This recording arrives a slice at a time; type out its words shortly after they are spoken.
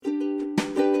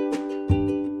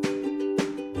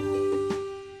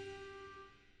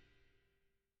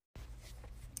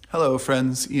Hello,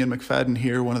 friends. Ian McFadden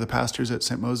here, one of the pastors at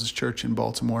St. Moses Church in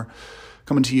Baltimore,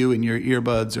 coming to you in your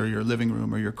earbuds or your living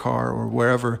room or your car or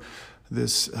wherever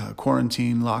this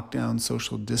quarantine, lockdown,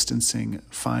 social distancing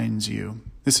finds you.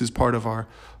 This is part of our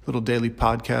little daily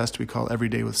podcast we call Every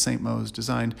Day with St. Mose,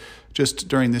 designed just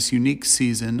during this unique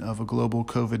season of a global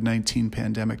COVID-19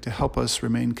 pandemic to help us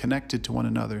remain connected to one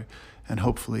another and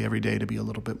hopefully every day to be a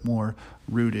little bit more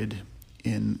rooted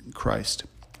in Christ.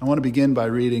 I want to begin by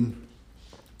reading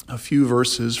a few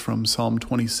verses from Psalm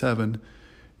 27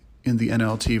 in the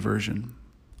NLT version.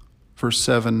 Verse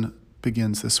 7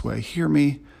 begins this way: "Hear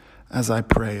me as I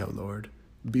pray, O Lord.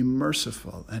 Be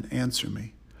merciful and answer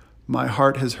me. My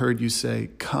heart has heard you say,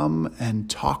 'Come and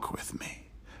talk with me.'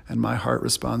 And my heart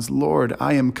responds, 'Lord,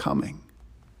 I am coming.'"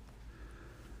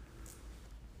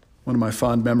 One of my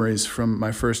fond memories from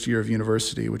my first year of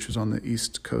university, which was on the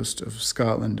east coast of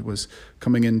Scotland, was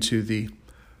coming into the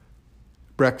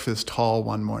breakfast hall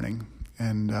one morning,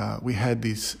 and we had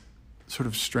these sort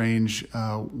of strange,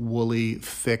 woolly,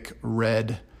 thick,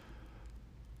 red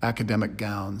academic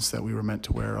gowns that we were meant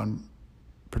to wear on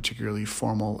particularly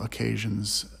formal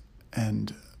occasions,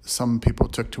 and some people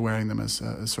took to wearing them as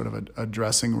sort of a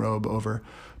dressing robe over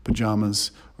pajamas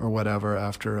or whatever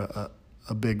after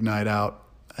a big night out.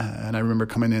 And I remember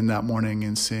coming in that morning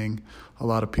and seeing a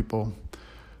lot of people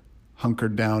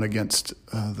hunkered down against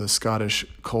the Scottish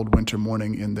cold winter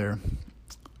morning in their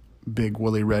big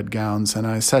woolly red gowns. And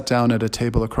I sat down at a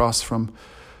table across from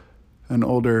an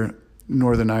older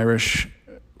Northern Irish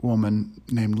woman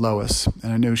named Lois.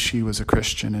 And I knew she was a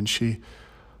Christian. And she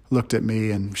looked at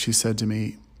me and she said to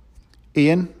me,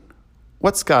 "Ian,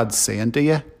 what's God saying to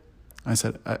you?" I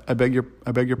said, I beg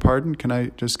your pardon? Can I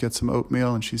just get some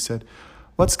oatmeal?" And she said,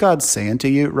 "What's God saying to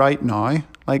you right now?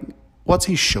 Like, what's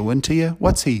he showing to you?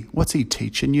 What's he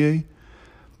teaching you?"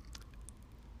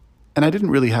 And I didn't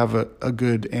really have a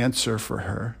good answer for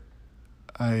her.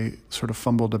 I sort of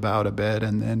fumbled about a bit,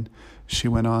 and then she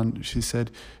went on. She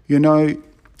said,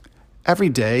 "Every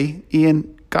day,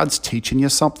 Ian, God's teaching you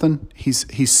something.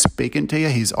 He's speaking to you.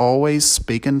 He's always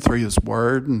speaking through his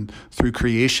word and through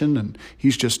creation. And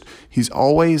he's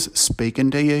always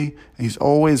speaking to you. He's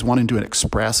always wanting to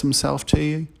express himself to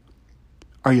you.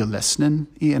 Are you listening,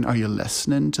 Ian? Are you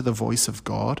listening to the voice of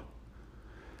God?"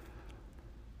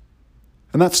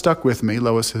 And that stuck with me,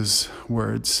 Lois's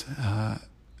words. And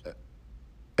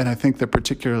I think they're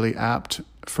particularly apt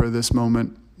for this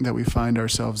moment that we find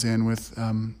ourselves in, with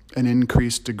an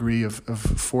increased degree of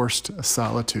forced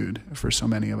solitude for so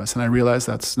many of us. And I realize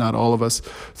that's not all of us.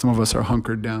 Some of us are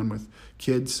hunkered down with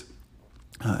kids,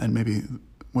 and maybe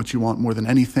what you want more than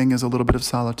anything is a little bit of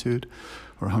solitude,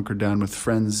 or hunkered down with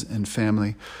friends and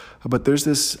family. But there's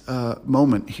this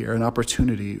moment here, an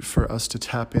opportunity for us to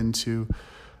tap into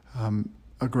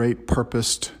a great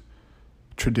purposed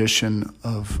tradition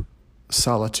of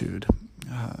solitude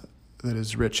that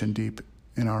is rich and deep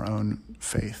in our own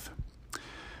faith.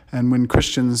 And when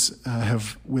Christians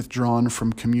have withdrawn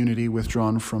from community,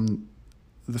 withdrawn from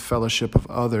the fellowship of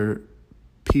other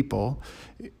people,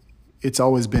 it's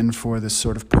always been for this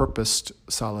sort of purposed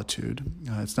solitude.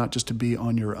 It's not just to be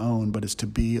on your own, but it's to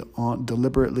be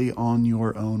deliberately on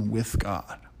your own with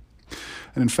God.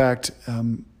 And in fact,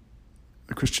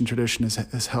 the Christian tradition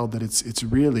has held that it's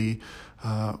really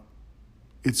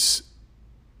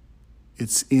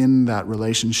it's in that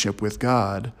relationship with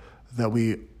God that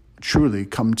we truly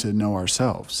come to know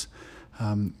ourselves.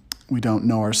 We don't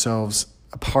know ourselves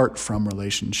apart from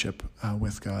relationship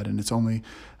with God, and it's only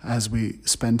as we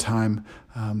spend time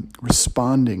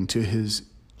responding to his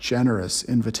generous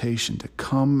invitation to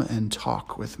come and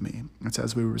talk with me. It's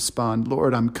as we respond,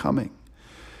 "Lord, I'm coming,"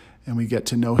 and we get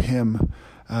to know him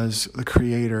as the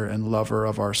creator and lover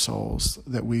of our souls,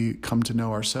 that we come to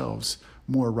know ourselves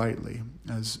more rightly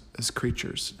as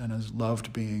creatures and as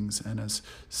loved beings and as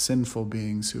sinful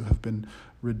beings who have been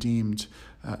redeemed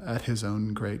at his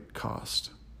own great cost.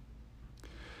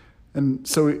 And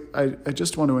so I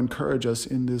just want to encourage us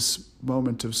in this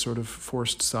moment of sort of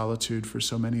forced solitude for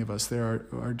so many of us. There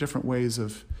are different ways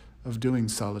of doing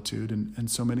solitude, and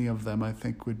so many of them I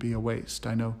think would be a waste.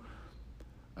 I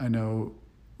know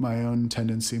my own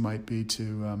tendency might be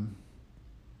to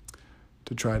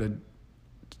try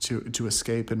to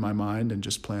escape in my mind and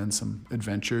just plan some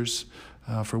adventures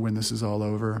for when this is all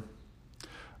over.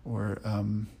 Or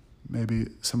maybe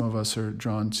some of us are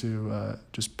drawn to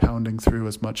just pounding through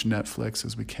as much Netflix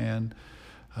as we can,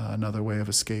 another way of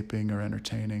escaping or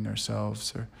entertaining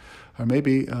ourselves. Or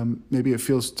maybe it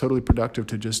feels totally productive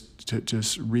to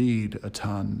just read a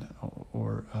ton,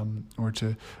 or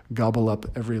to gobble up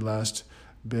every last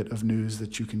bit of news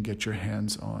that you can get your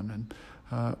hands on.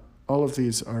 And all of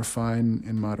these are fine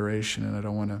in moderation, and I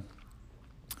don't want to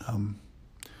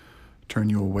turn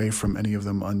you away from any of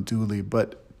them unduly,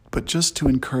 but just to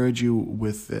encourage you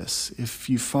with this, if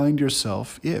you find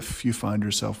yourself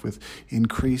with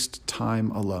increased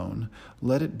time alone,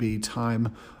 let it be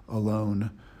time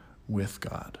alone with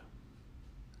God.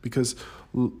 Because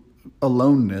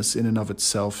aloneness in and of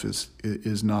itself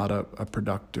is not a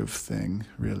productive thing,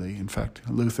 really. In fact,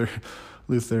 Luther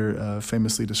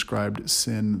famously described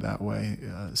sin that way.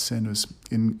 Sin was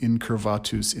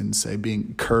incurvatus in se,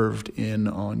 being curved in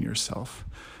on yourself.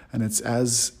 And it's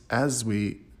as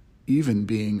we, even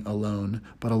being alone,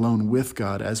 but alone with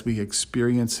God, as we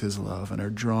experience his love and are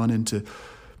drawn into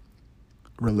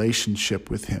relationship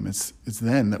with him, it's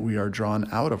then that we are drawn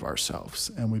out of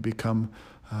ourselves and we become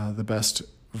the best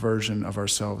version of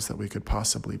ourselves that we could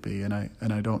possibly be. And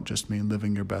I don't just mean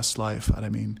living your best life, I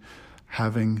mean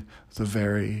having the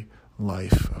very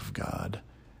life of God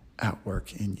at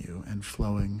work in you and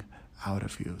flowing out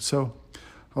of you. So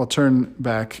I'll turn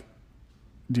back,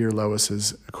 dear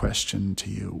Lois's question to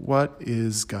you. What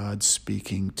is God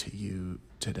speaking to you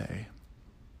today?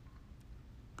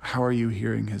 How are you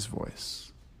hearing his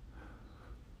voice?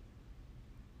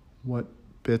 What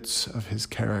bits of his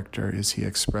character is he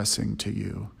expressing to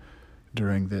you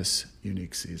during this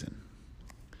unique season?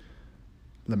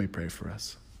 Let me pray for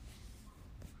us.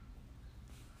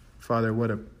 Father, what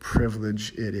a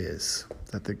privilege it is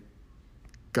that the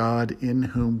God in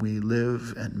whom we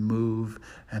live and move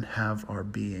and have our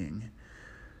being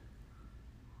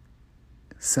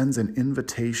sends an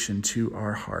invitation to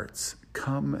our hearts.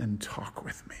 Come and talk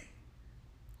with me.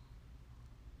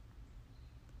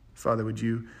 Father, would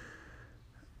you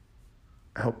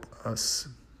help us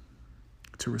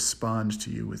to respond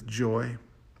to you with joy,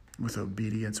 with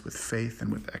obedience, with faith,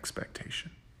 and with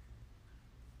expectation?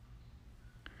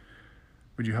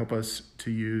 Would you help us to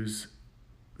use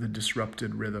the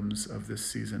disrupted rhythms of this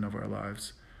season of our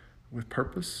lives with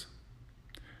purpose,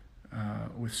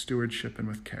 with stewardship, and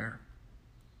with care?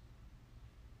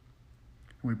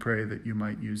 We pray that you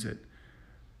might use it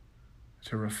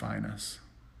to refine us,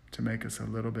 to make us a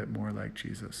little bit more like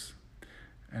Jesus,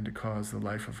 and to cause the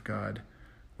life of God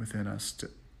within us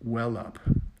to well up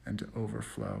and to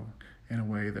overflow in a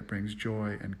way that brings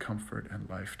joy and comfort and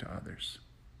life to others.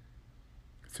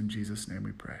 It's in Jesus' name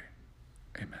we pray.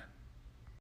 Amen.